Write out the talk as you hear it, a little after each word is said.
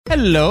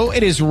Hello,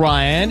 it is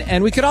Ryan,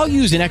 and we could all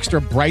use an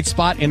extra bright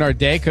spot in our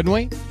day, couldn't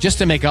we? Just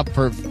to make up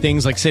for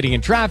things like sitting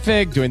in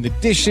traffic, doing the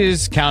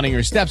dishes, counting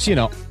your steps,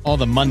 all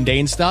the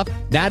mundane stuff.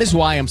 That is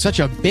why I'm such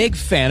a big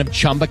fan of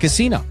Chumba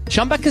Casino.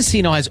 Chumba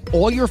Casino has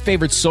all your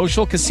favorite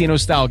social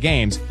casino-style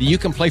games that you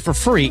can play for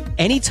free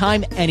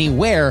anytime,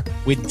 anywhere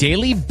with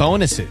daily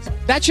bonuses.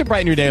 That should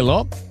brighten your day a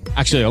little.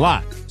 Actually, a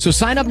lot. So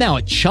sign up now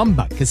at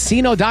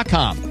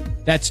ChumbaCasino.com.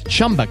 That's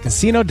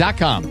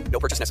ChumbaCasino.com. No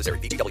purchase necessary.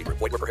 VGW Group.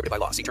 Void where prohibited by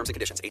law. See terms and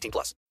conditions. 18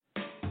 plus.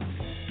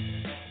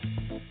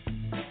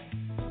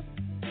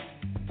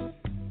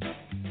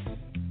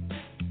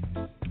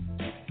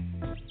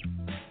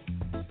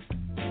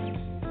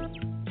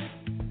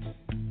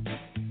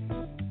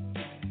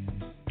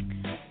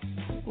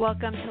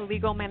 Welcome to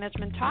Legal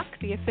Management Talk,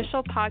 the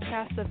official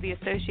podcast of the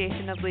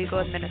Association of Legal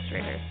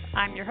Administrators.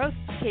 I'm your host,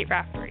 Kate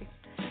Raftery.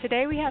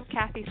 Today we have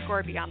Kathryn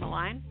Scourby on the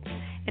line.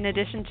 In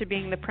addition to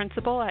being the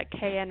principal at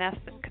KNS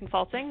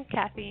Consulting,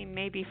 Kathy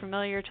may be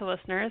familiar to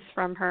listeners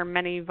from her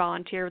many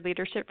volunteer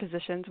leadership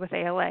positions with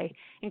ALA,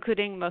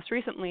 including most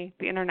recently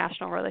the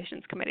International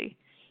Relations Committee.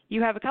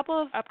 You have a couple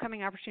of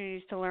upcoming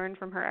opportunities to learn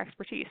from her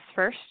expertise.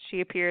 First, she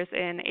appears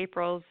in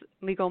April's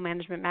Legal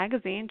Management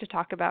magazine to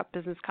talk about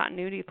business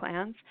continuity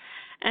plans,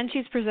 and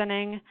she's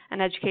presenting an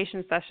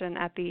education session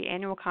at the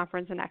annual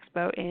conference and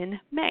Expo in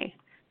May.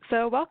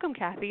 So welcome,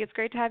 Kathy. It's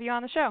great to have you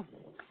on the show.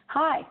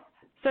 Hi.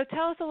 So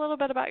tell us a little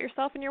bit about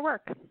yourself and your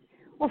work.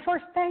 Well,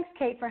 first, thanks,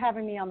 Kate, for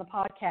having me on the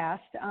podcast.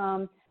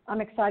 I'm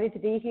excited to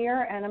be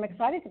here, and I'm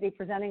excited to be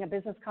presenting a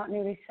business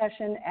continuity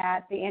session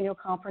at the annual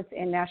conference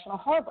in National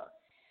Harbor.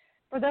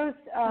 For those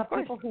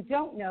people who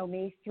don't know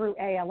me through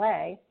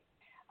ALA,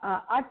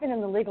 I've been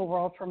in the legal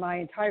world for my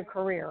entire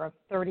career of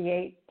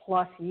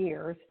 38-plus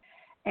years,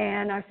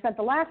 and I've spent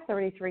the last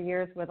 33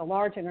 years with a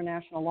large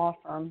international law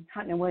firm,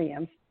 Hunton &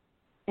 Williams,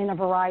 in a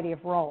variety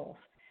of roles.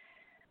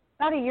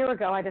 About a year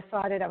ago, I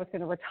decided I was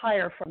going to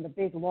retire from the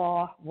big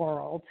law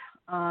world,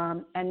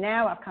 and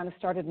now I've kind of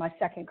started my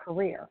second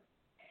career.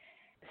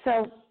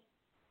 So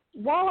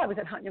while I was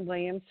at Hunton &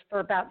 Williams for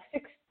about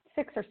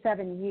six or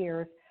 7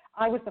 years,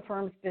 I was the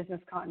firm's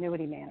business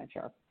continuity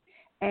manager.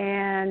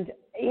 And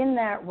in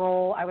that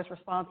role, I was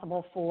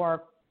responsible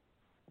for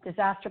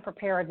disaster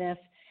preparedness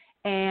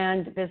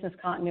and business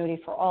continuity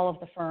for all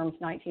of the firm's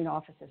 19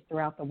 offices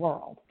throughout the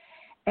world.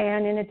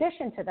 And in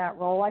addition to that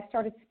role, I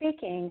started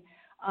speaking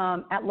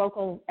at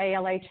local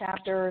ALA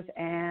chapters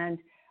and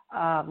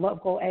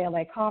local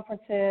ALA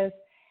conferences.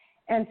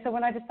 And so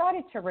when I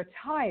decided to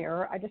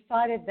retire, I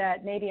decided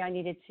that maybe I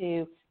needed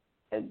to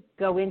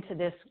go into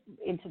this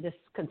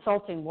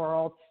consulting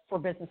world for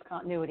business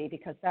continuity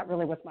because that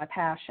really was my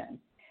passion.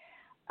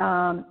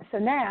 So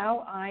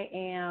now I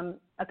am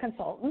a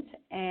consultant,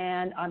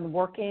 and I'm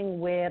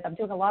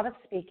doing a lot of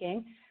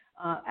speaking.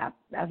 As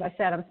I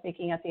said, I'm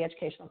speaking at the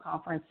educational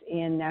conference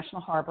in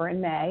National Harbor in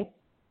May.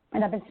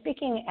 And I've been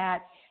speaking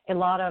at a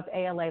lot of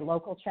ALA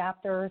local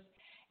chapters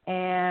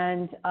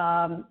and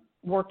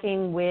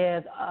working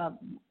with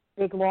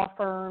big law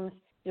firms,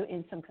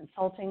 doing some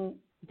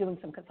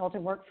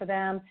consulting work for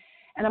them.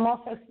 And I'm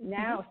also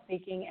now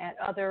speaking at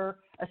other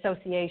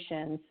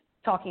associations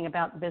talking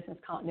about business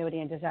continuity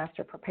and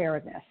disaster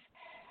preparedness.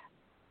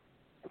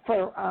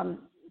 For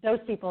those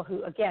people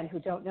who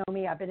don't know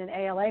me, I've been an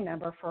ALA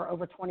member for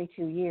over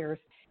 22 years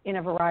in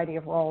a variety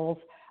of roles.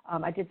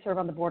 I did serve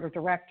on the board of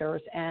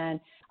directors, and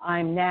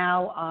I'm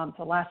now,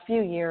 for the last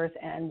few years,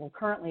 and will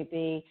currently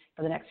be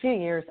for the next few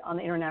years, on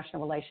the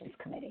International Relations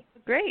Committee.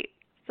 Great.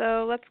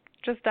 So let's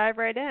just dive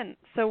right in.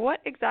 So what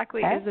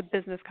exactly is a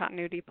business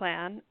continuity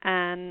plan,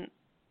 and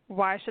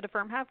why should a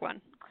firm have one?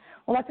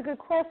 Well, that's a good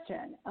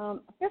question. A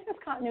business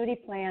continuity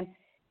plan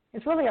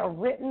is really a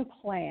written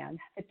plan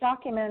that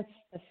documents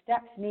the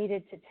steps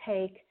needed to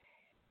take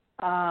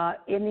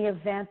in the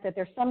event that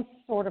there's some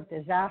sort of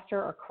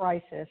disaster or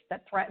crisis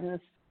that threatens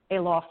a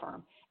law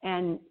firm.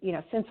 And,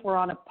 since we're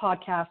on a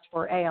podcast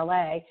for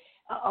ALA,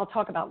 I'll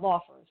talk about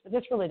law firms, but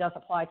this really does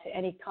apply to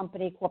any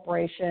company,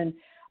 corporation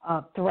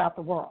throughout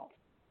the world.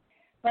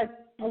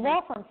 But a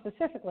law firm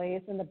specifically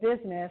is in the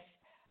business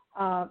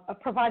of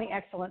providing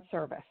excellent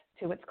service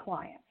to its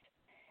clients.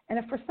 And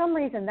if for some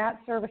reason that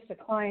service to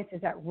clients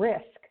is at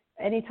risk,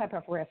 any type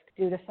of risk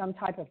due to some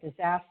type of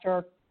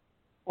disaster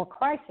or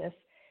crisis,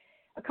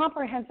 a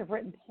comprehensive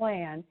written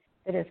plan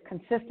that is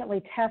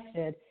consistently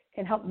tested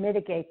can help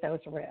mitigate those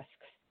risks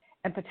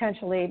and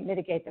potentially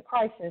mitigate the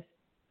crisis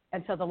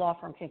until the law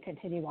firm can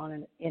continue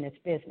on in its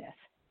business.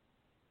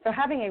 So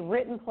having a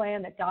written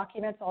plan that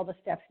documents all the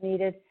steps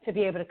needed to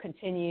be able to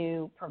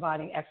continue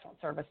providing excellent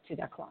service to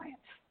their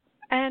clients.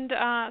 And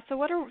so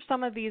what are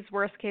some of these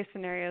worst-case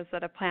scenarios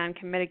that a plan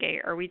can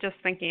mitigate? Are we just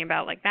thinking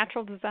about like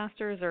natural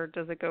disasters, or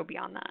does it go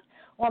beyond that?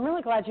 Well, I'm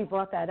really glad you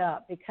brought that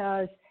up,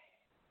 because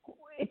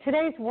in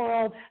today's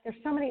world, there's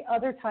so many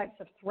other types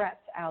of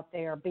threats out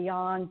there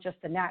beyond just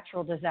the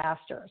natural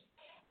disasters.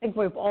 I think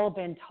we've all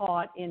been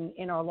taught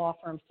in our law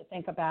firms to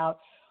think about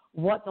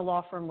what the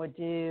law firm would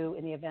do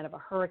in the event of a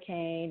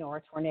hurricane or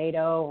a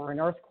tornado or an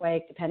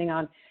earthquake, depending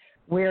on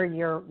where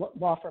your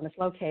law firm is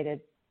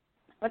located.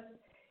 But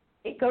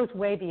it goes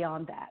way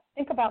beyond that.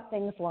 Think about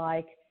things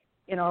like,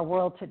 in our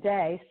world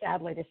today,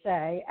 sadly to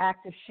say,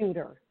 active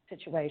shooter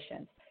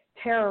situations,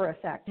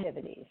 terrorist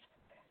activities,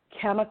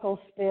 chemical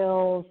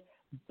spills,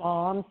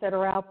 bombs that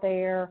are out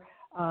there,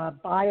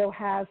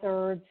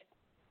 biohazards.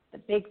 The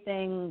big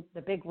thing,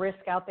 the big risk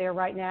out there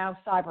right now,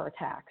 cyber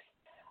attacks.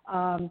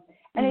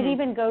 And it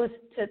even goes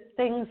to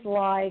things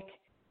like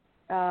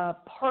a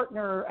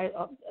partner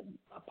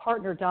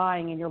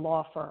dying in your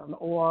law firm,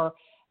 or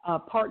a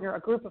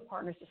group of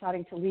partners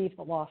deciding to leave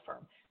the law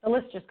firm. The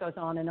list just goes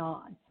on and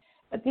on.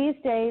 But these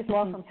days,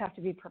 law firms have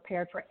to be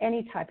prepared for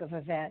any type of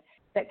event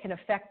that can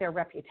affect their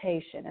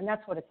reputation, and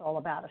that's what it's all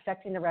about,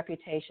 affecting their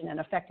reputation and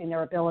affecting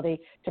their ability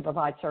to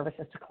provide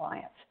services to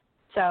clients.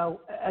 So,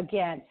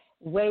 again,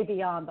 way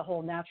beyond the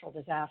whole natural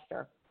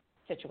disaster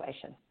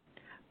situation.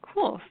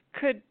 Cool.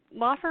 Could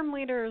law firm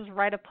leaders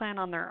write a plan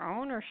on their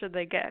own, or should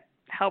they get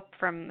help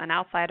from an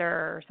outsider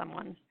or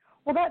someone?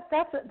 Well,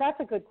 that's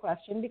a good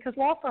question, because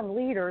law firm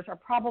leaders are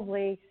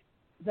probably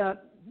the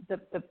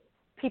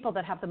people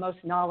that have the most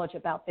knowledge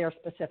about their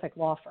specific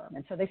law firm.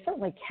 And so they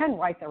certainly can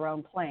write their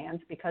own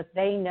plans because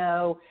they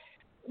know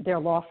their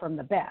law firm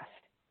the best.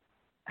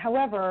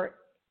 However,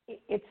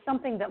 it's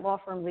something that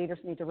law firm leaders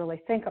need to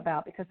really think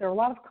about, because there are a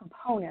lot of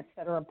components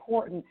that are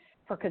important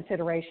for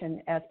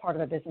consideration as part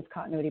of a business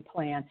continuity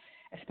plan,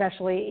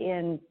 especially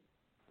in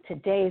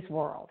today's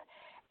world.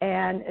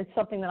 And it's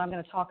something that I'm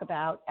going to talk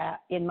about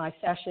in my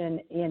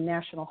session in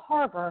National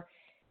Harbor.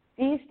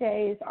 These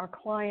days, our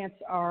clients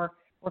are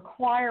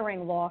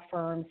requiring law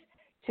firms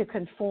to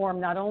conform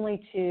not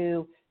only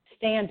to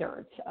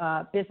standards,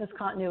 business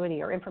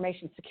continuity or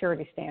information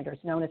security standards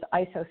known as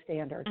ISO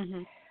standards.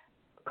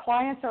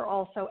 Clients are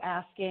also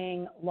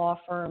asking law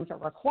firms or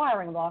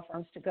requiring law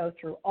firms to go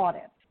through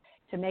audits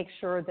to make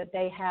sure that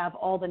they have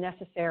all the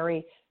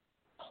necessary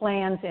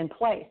plans in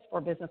place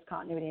for business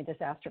continuity and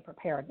disaster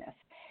preparedness.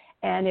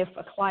 And if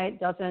a client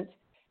doesn't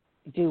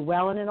do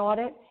well in an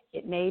audit,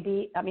 it may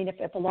be,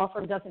 if a law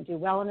firm doesn't do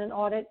well in an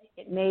audit,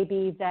 it may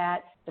be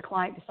that the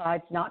client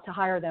decides not to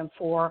hire them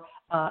for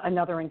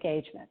another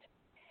engagement.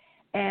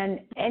 And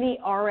any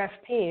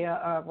RFP,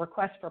 a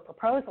request for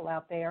proposal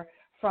out there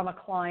from a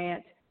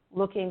client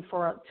looking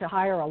to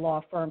hire a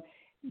law firm,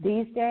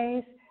 these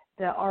days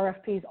the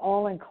RFPs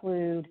all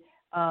include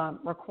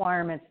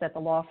requirements that the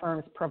law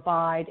firms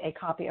provide a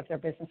copy of their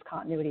business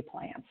continuity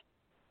plans.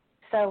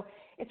 So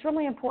it's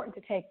really important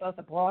to take both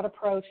a broad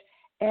approach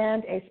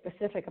and a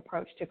specific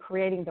approach to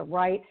creating the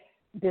right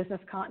business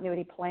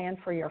continuity plan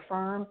for your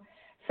firm.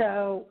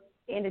 So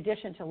in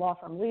addition to law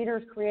firm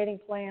leaders creating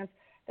plans,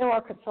 there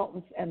are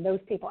consultants and those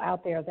people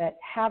out there that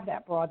have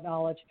that broad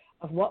knowledge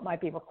of what might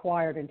be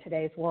required in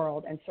today's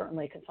world, and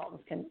certainly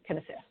consultants can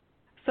assist.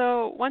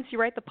 So once you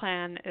write the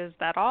plan, is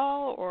that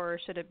all, or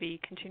should it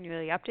be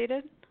continually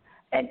updated?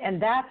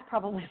 And that's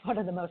probably one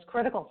of the most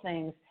critical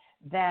things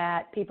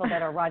that people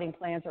that are writing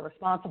plans or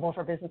responsible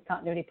for business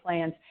continuity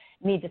plans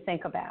need to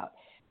think about.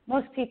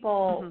 Most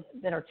people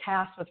that are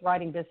tasked with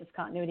writing business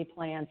continuity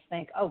plans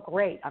think, oh,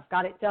 great, I've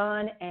got it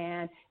done,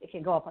 and it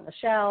can go up on the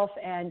shelf,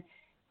 and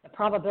the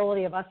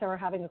probability of us ever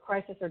having a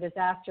crisis or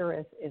disaster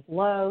is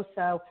low,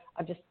 so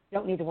I just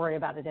don't need to worry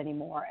about it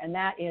anymore. And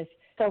that is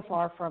so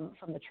far from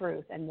the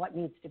truth and what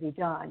needs to be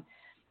done.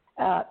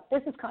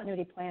 Business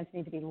continuity plans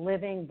need to be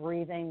living,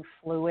 breathing,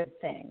 fluid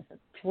things,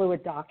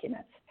 fluid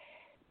documents,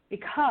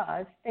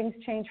 because things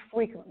change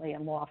frequently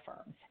in law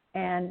firms,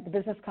 and the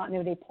business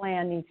continuity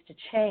plan needs to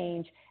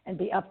change and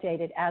be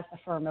updated as the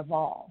firm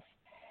evolves.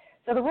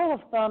 So the rule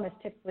of thumb is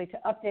typically to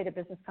update a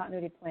business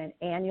continuity plan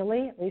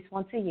annually, at least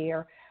once a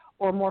year,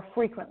 or more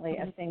frequently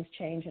as things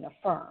change in a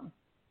firm.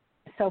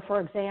 So,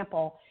 for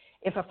example,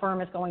 if a firm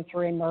is going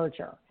through a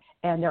merger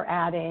and they're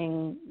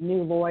adding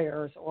new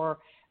lawyers or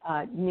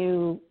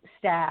new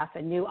staff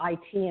and new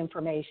IT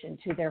information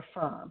to their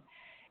firm,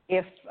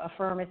 if a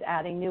firm is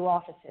adding new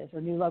offices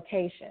or new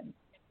locations,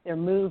 they're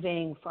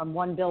moving from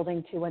one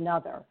building to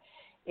another,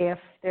 if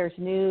there's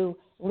new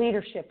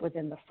leadership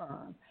within the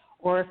firm,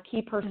 or if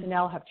key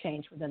personnel have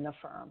changed within the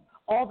firm,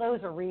 all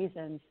those are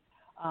reasons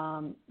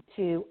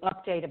to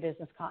update a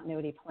business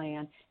continuity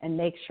plan and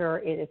make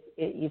sure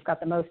you've got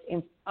the most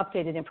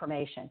updated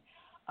information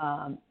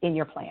in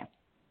your plan.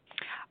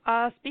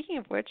 Speaking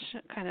of which,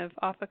 kind of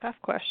off-the-cuff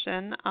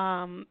question,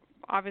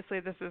 obviously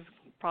this is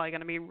probably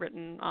going to be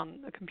written on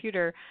the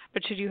computer,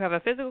 but should you have a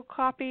physical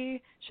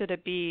copy? Should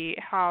it be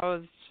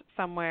housed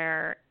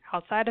somewhere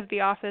outside of the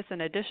office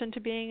in addition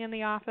to being in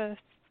the office?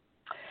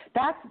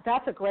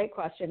 That's a great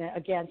question.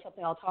 Again,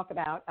 something I'll talk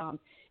about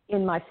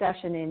in my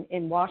session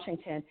in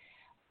Washington.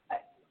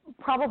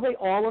 Probably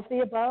all of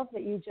the above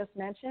that you just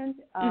mentioned.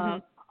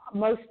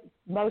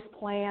 Most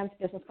plans,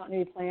 business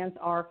continuity plans,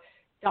 are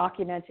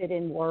documented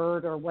in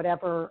Word or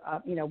whatever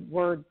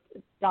Word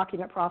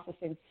document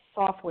processing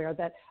software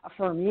that a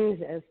firm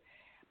uses.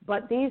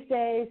 But these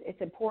days,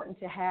 it's important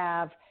to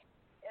have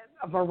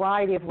a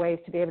variety of ways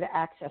to be able to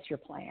access your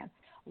plan.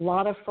 A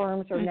lot of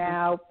firms are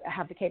now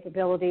have the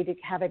capability to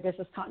have a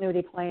business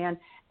continuity plan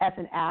as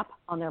an app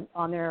on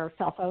their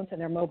cell phones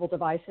and their mobile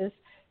devices,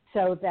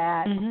 so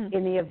that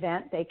in the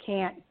event they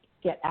can't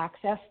get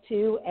access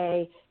to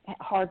a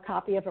hard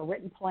copy of a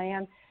written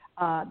plan,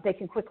 they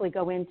can quickly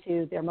go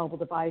into their mobile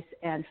device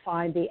and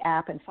find the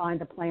app and find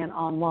the plan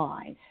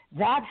online.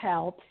 That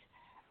helps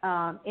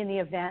in the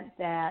event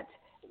that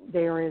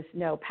there is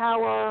no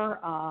power,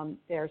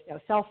 there's no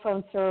cell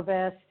phone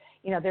service.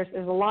 There's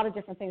a lot of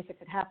different things that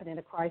could happen in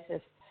a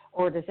crisis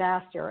or a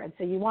disaster, and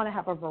so you want to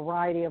have a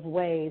variety of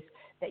ways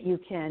that you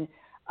can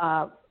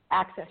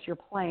access your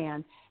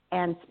plan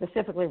and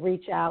specifically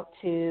reach out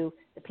to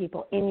the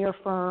people in your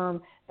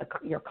firm,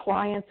 your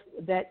clients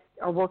that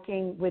are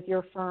working with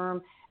your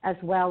firm, as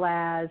well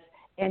as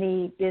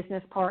any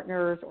business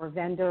partners or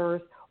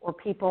vendors or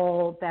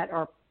people that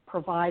are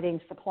providing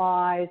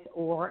supplies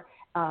or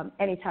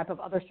any type of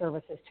other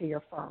services to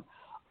your firm.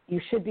 You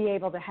should be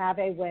able to have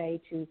a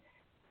way to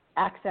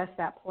access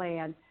that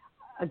plan,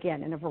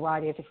 again, in a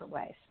variety of different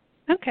ways.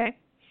 Okay.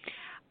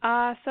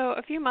 So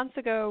a few months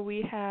ago,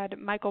 we had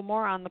Michael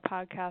Moore on the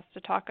podcast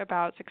to talk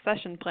about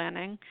succession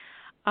planning.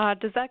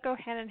 Does that go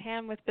hand in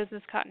hand with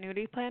business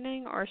continuity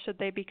planning, or should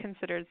they be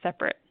considered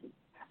separate?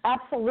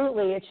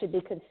 Absolutely, it should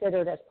be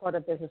considered as part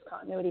of business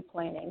continuity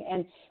planning.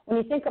 And when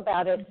you think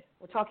about it,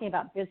 we're talking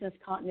about business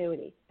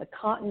continuity, the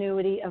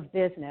continuity of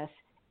business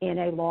in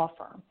a law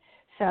firm.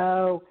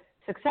 So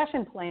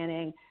succession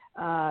planning,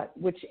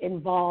 which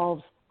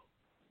involves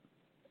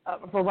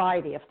a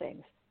variety of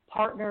things,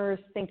 partners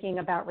thinking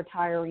about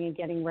retiring and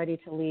getting ready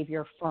to leave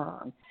your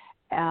firm,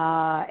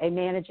 a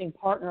managing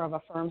partner of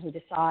a firm who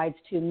decides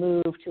to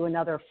move to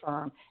another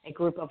firm, a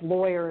group of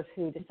lawyers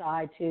who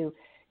decide to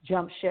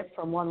jump ship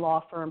from one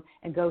law firm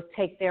and go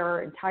take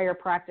their entire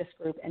practice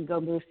group and go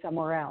move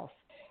somewhere else.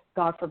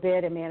 God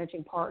forbid, a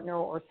managing partner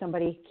or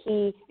somebody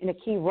in a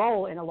key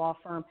role in a law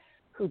firm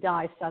who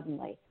dies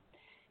suddenly.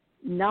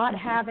 Not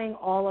having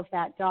all of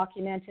that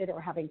documented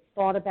or having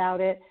thought about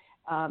it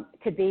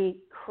could be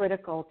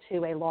critical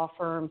to a law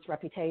firm's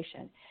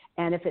reputation.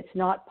 And if it's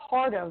not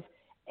part of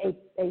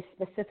a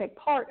specific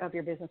part of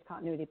your business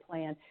continuity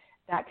plan,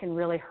 that can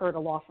really hurt a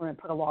law firm and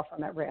put a law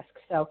firm at risk.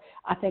 So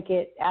I think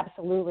it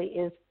absolutely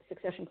is,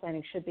 succession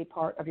planning should be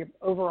part of your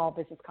overall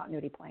business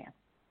continuity plan.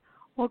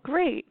 Well,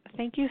 great.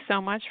 Thank you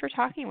so much for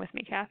talking with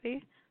me,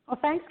 Kathy. Well,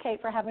 thanks,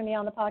 Kate, for having me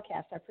on the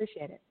podcast. I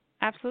appreciate it.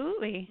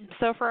 Absolutely.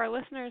 So for our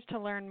listeners to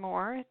learn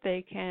more,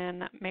 they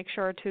can make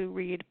sure to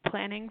read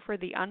Planning for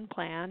the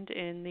Unplanned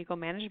in Legal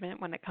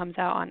Management when it comes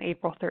out on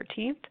April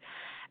 13th.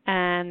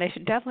 And they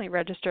should definitely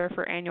register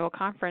for annual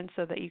conference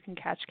so that you can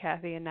catch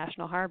Kathy in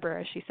National Harbor,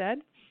 as she said.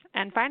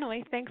 And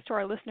finally, thanks to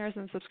our listeners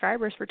and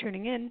subscribers for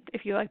tuning in.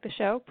 If you like the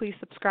show, please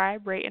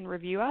subscribe, rate, and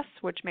review us,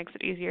 which makes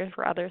it easier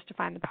for others to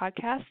find the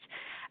podcast.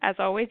 As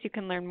always, you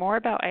can learn more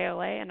about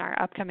ALA and our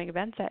upcoming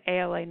events at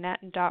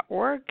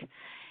alanet.org.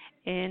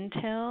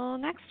 Until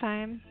next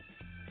time.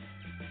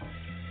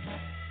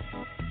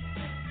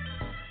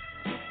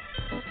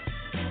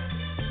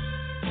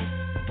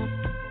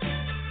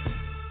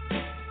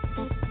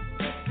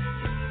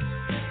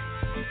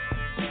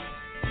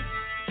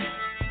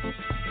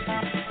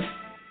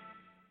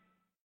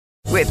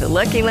 With the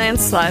Lucky Land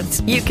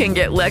Slots, you can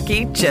get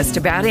lucky just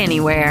about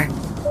anywhere.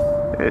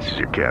 This is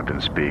your captain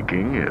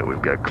speaking.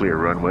 We've got clear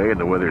runway and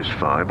the weather's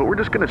fine, but we're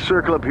just going to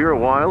circle up here a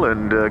while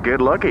and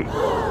get lucky.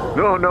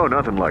 No,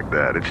 nothing like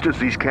that. It's just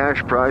these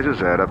cash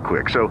prizes add up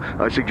quick. So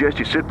I suggest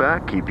you sit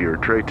back, keep your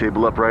tray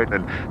table upright,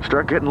 and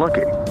start getting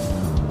lucky.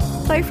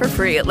 Play for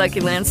free at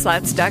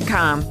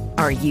LuckyLandSlots.com.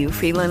 Are you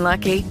feeling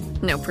lucky?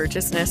 No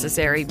purchase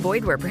necessary.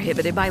 Void where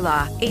prohibited by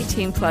law.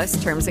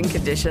 18+ terms and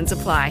conditions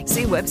apply.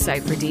 See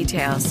website for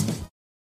details.